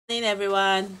Morning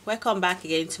everyone, welcome back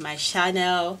again to my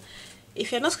channel.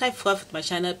 If you're not subscribed to my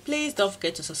channel, please don't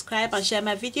forget to subscribe and share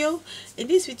my video. In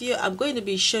this video I'm going to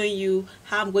be showing you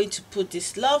how I'm going to put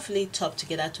this lovely top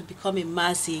together to become a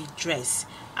maxi dress.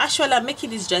 Actually, I'm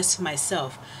making this dress for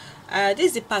myself. This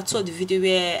is the part 2 of the video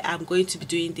where I'm going to be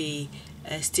doing the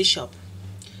stitch up.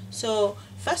 So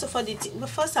first of all, the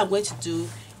first I'm going to do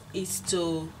is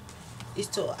to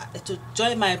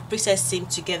join my princess seam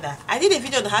together. I did a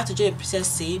video on how to join a princess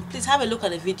seam. Please have a look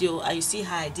at the video and you see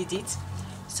how I did it.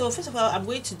 So first of all, I'm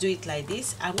going to do it like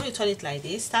this. I'm going to turn it like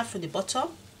this. Start from the bottom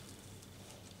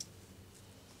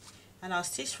and I'll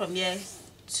stitch from here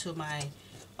to my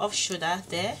off shoulder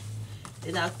there.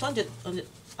 Then I'll turn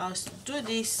I'll do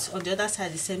this on the other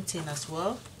side, the same thing as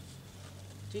well.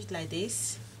 Do it like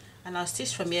this and I'll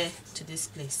stitch from here to this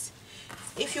place.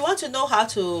 If you want to know how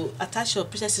to attach your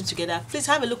princess seam together, please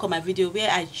have a look at my video where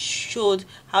I showed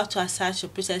how to attach your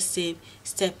princess seam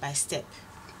step by step.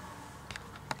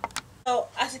 So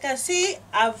as you can see,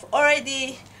 I've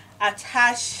already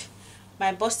attached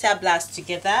my bustier blouse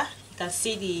together. You can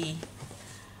see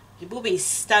the boob is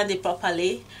standing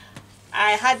properly.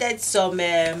 I added some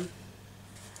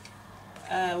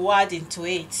wording to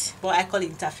it, but I call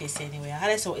it interface anyway. I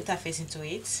added some interface into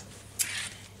it.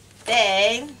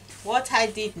 Then what I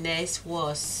did next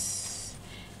was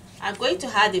I'm going to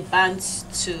add a band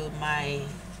to my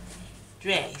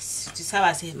dress to serve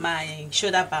as my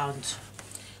shoulder band.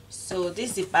 So this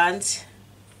is the band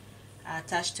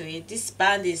attached to it. This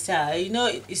band is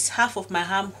it's half of my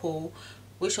armhole,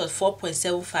 which was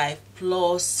 4.75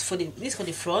 plus for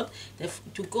the front,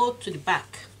 to go to the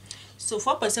back. So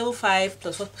 4.75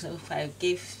 plus 4.75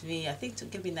 gave me, I think, to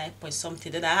give me 9 point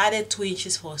something. Then I added 2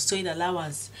 inches for sewing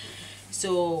allowance.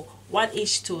 So 1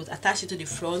 inch to attach it to the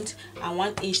front and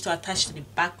 1 inch to attach to the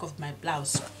back of my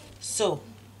blouse. So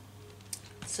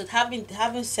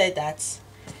having said that,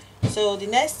 so the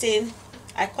next thing,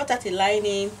 I cut out a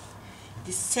lining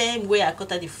the same way I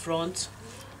cut out the front.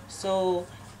 So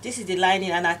this is the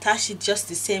lining and I attach it just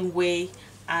the same way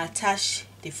I attach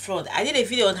the front. I did a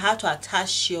video on how to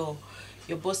attach your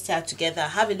bustier together.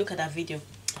 Have a look at that video.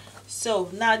 So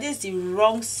now this is the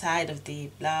wrong side of the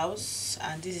blouse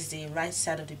and this is the right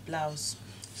side of the blouse.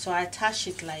 So I attach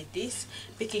it like this,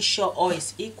 making sure all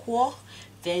is equal.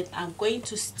 Then I'm going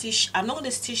to stitch. I'm not going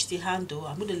to stitch the handle,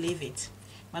 I'm going to leave it.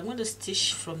 I'm going to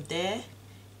stitch from there,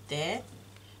 then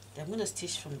I'm going to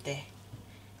stitch from there.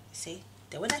 See?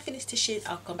 Then when I finish stitching,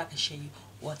 I'll come back and show you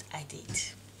what I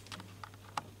did.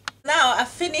 Now I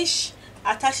finished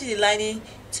attaching the lining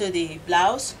to the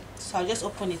blouse, so I'll just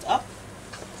open it up.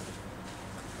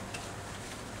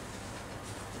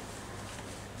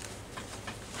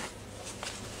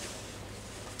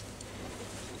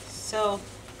 So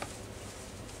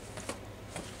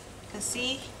you can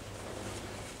see.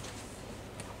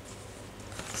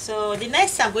 So the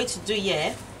next thing I'm going to do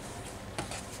here,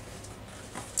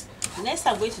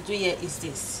 is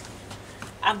this.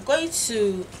 I'm going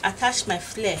to attach my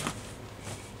flare.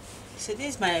 So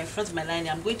this is my front of my lining.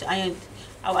 I'm going to iron.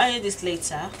 I'll iron this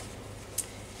later.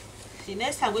 The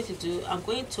next thing I'm going to do, I'm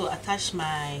going to attach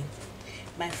my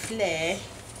flare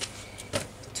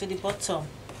to the bottom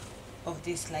of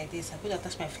this like this. I'm going to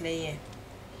attach my flare here.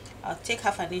 I'll take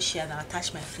half an inch here and I'll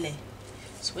attach my flare.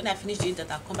 So when I finish doing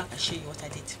that, I'll come back and show you what I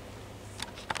did.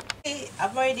 Okay,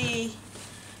 I've already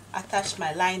attached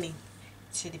my lining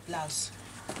to the blouse.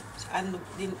 And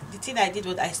the thing I did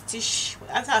was I stitched,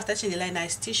 after attaching the lining, I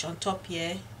stitched on top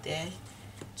here, there,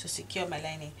 to secure my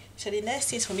lining. So the next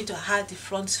thing is for me to add the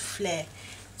front flare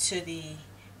to the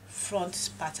front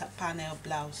panel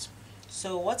blouse.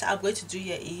 So what I'm going to do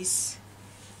here is,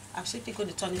 I'm simply going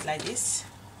to turn it like this.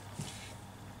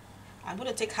 I'm going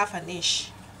to take half an inch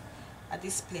at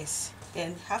this place,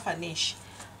 then half an inch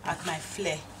at my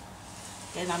flare.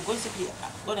 Then I'm going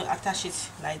to attach it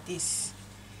like this.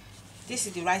 This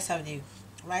is the right side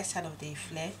of the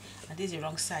flare, and this is the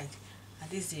wrong side, and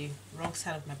this is the wrong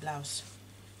side of my blouse.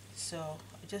 So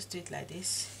I just do it like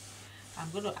this. I'm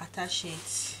going to attach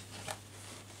it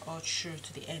all through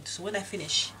to the end. So when I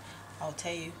finish, I'll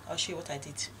show you what I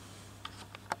did.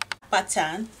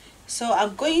 Pattern. So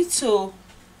I'm going to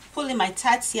pull in my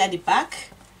tags here at the back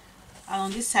and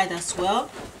on this side as well.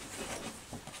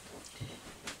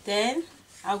 Then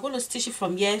I'm going to stitch it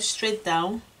from here straight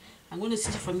down. I'm going to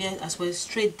stitch it from here as well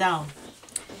straight down.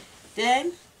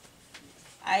 Then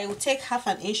I will take half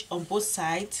an inch on both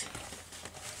sides.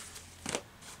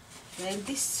 Then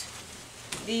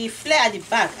the flare at the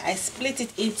back, I split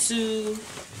it into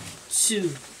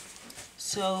 2.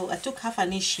 So I took half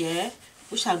an inch here,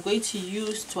 which I'm going to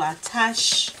use to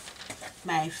attach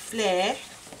my flare,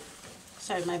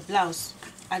 sorry, my blouse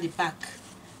at the back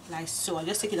like so. I'll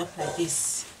just take it up like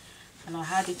this, and I'll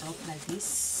add it up like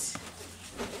this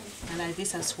and like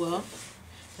this as well.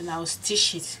 Then I'll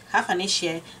stitch it, half an inch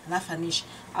here and half an inch.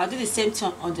 I'll do the same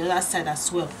thing on the other side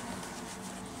as well.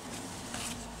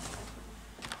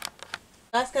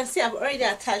 As you can see, I've already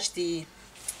attached the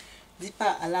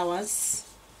zipper allowance.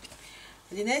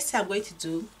 And the next thing I'm going to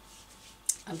do,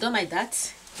 I've done my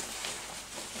dart.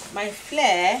 My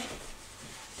flare,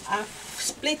 I've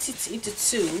split it into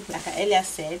two, like I earlier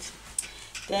said.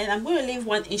 Then I'm going to leave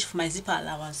 1 inch for my zipper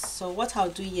allowance. So what I'll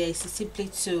do here is simply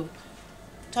to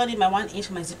turn in my 1 inch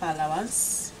for my zipper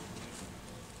allowance.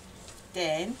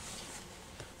 Then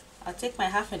I'll take my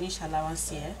half an inch allowance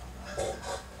here.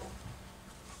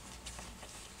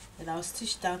 Then I'll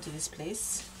stitch down to this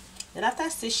place. Then after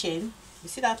stitching, you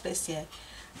see that place here,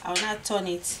 I'll now turn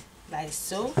it like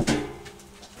so. You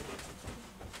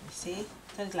see,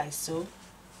 turn it like so.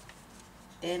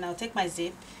 Then I'll take my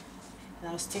zip and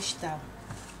I'll stitch down.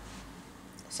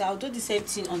 So I'll do the same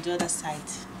thing on the other side.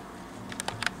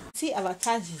 See, I've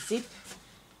attached the zip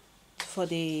for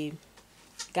the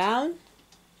gown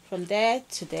from there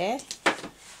to there.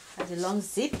 That's a long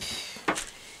zip. Let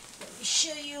me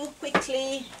show you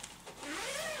quickly.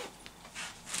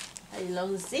 A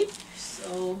long zip.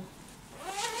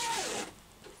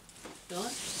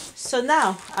 So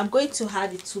now I'm going to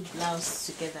add the two blouses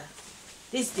together.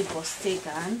 This is the bustier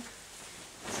gown.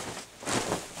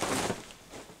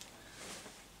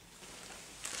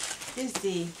 This is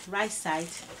the right side,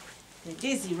 and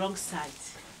this is the wrong side.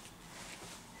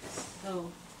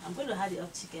 So I'm going to add it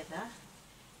up together,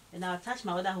 and I'll attach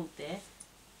my other hook there,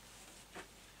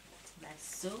 like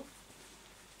so.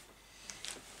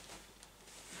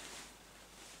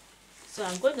 So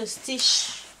I'm going to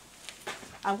stitch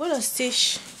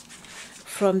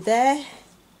from there,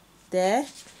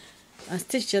 and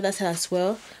stitch the other side as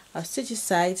well. I'll stitch this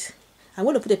side. I'm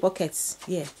going to put a pocket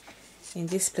here in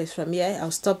this place. From here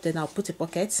I'll stop, then I'll put a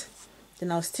pocket,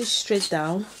 then I'll stitch straight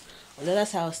down. On the other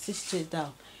side I'll stitch straight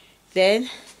down. Then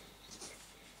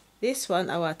this one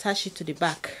I will attach it to the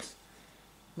back.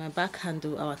 My back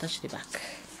handle I'll attach to the back.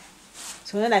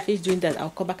 So when I finish doing that, I'll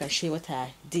come back and show you what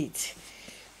I did.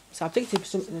 So I'll take it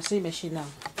to the sewing machine now.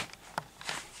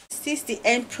 This is the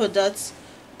end product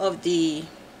of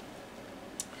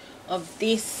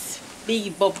this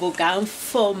big bubble gown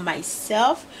for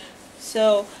myself.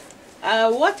 So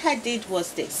what I did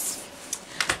was this.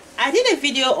 I did a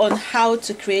video on how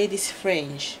to create this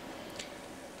fringe.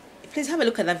 Please have a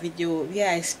look at that video where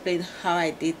I explain how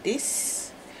I did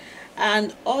this.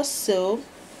 And also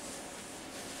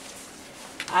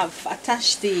I've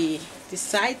attached the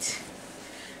side,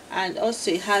 and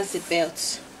also it has a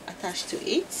belt attached to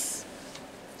it.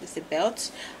 It's a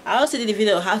belt. I also did a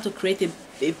video on how to create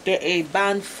a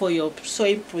band for your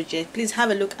sewing project. Please have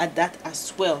a look at that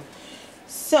as well.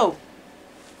 So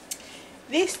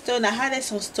this stone, I had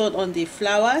some stone on the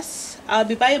flowers. I'll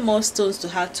be buying more stones to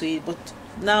add to it, but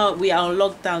now we are on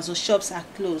lockdown, so shops are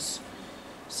closed.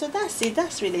 So that's it.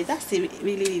 That's really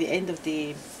the end of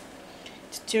the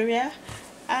tutorial.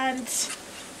 And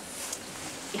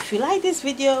if you like this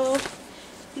video,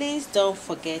 please don't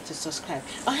forget to subscribe.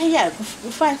 Oh yeah,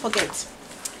 before I forget,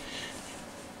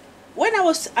 when I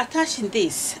was attaching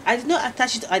this, I did not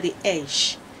attach it at the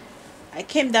edge. I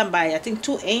came down by I think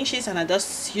 2 inches, and I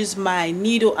just used my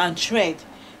needle and thread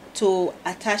to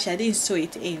attach. I didn't sew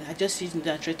it in. I just used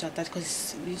needle and thread to attach,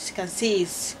 because you can see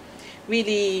it's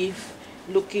really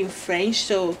looking French.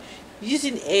 So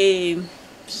using a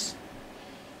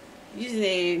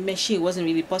machine wasn't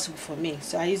really possible for me,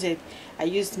 so I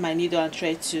used my needle and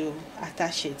thread to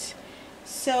attach it.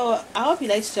 So I hope you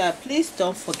like it. Please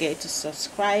don't forget to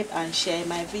subscribe and share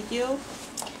my video,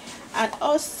 and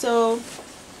also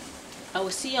I will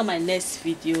see you on my next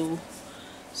video.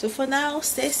 So for now,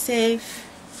 stay safe,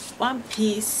 one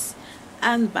peace,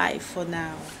 and bye for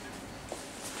now.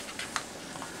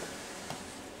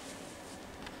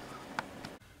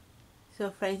 So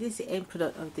friends, this is the end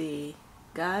product of the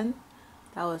gown.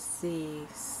 That was the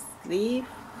sleeve.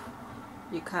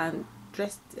 You can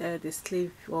dress the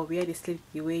sleeve or wear the sleeve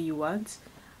the way you want,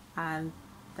 and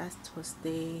that was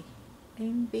the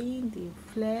ending, the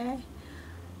flare,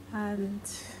 and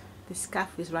the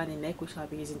scarf is around the neck, which I'll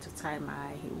be using to tie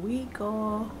my wig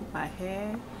or my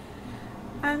hair.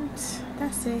 And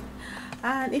that's it.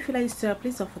 And if you like this tutorial,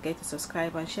 please don't forget to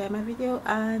subscribe and share my video,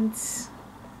 and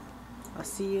I'll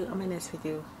see you on my next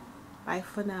video. Bye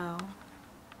for now.